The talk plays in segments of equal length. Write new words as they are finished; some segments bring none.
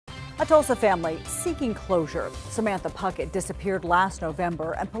A Tulsa family seeking closure. Samantha Puckett disappeared last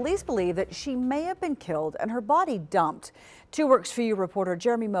November, and police believe that she may have been killed and her body dumped. 2 Works For You reporter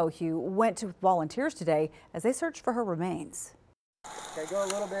Jeremy Mohue went with volunteers today as they searched for her remains. Okay, go a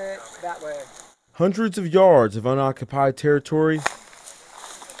little bit that way. Hundreds of yards of unoccupied territory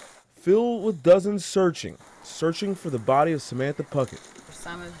filled with dozens searching for the body of Samantha Puckett. For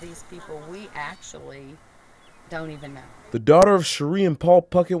some of these people, we actually don't even know. The daughter of Cherie and Paul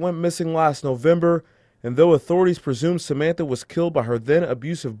Puckett went missing last November, and though authorities presume Samantha was killed by her then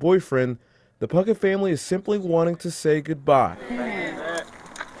abusive boyfriend, the Puckett family is simply wanting to say goodbye.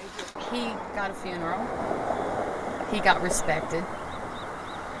 He got a funeral, he got respected,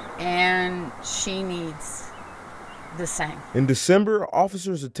 and she needs the same. In December,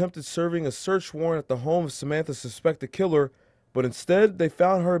 officers attempted serving a search warrant at the home of Samantha's suspected killer, but instead they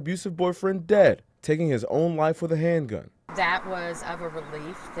found her abusive boyfriend dead, taking his own life with a handgun. That was of a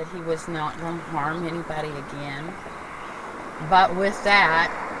relief that he was not going to harm anybody again. But with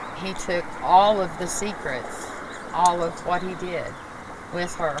that, he took all of the secrets, all of what he did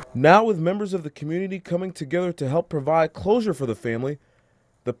with her. Now, with members of the community coming together to help provide closure for the family,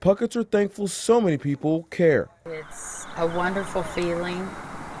 the Pucketts are thankful so many people care. It's a wonderful feeling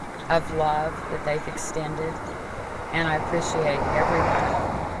of love that they've extended, and I appreciate everyone.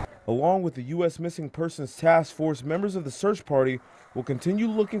 Along with the U.S. Missing Persons Task Force, members of the search party will continue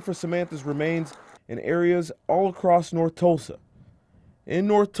looking for Samantha's remains in areas all across North Tulsa. In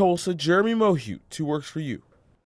North Tulsa, Jeremy Mohue, 2 Works For You.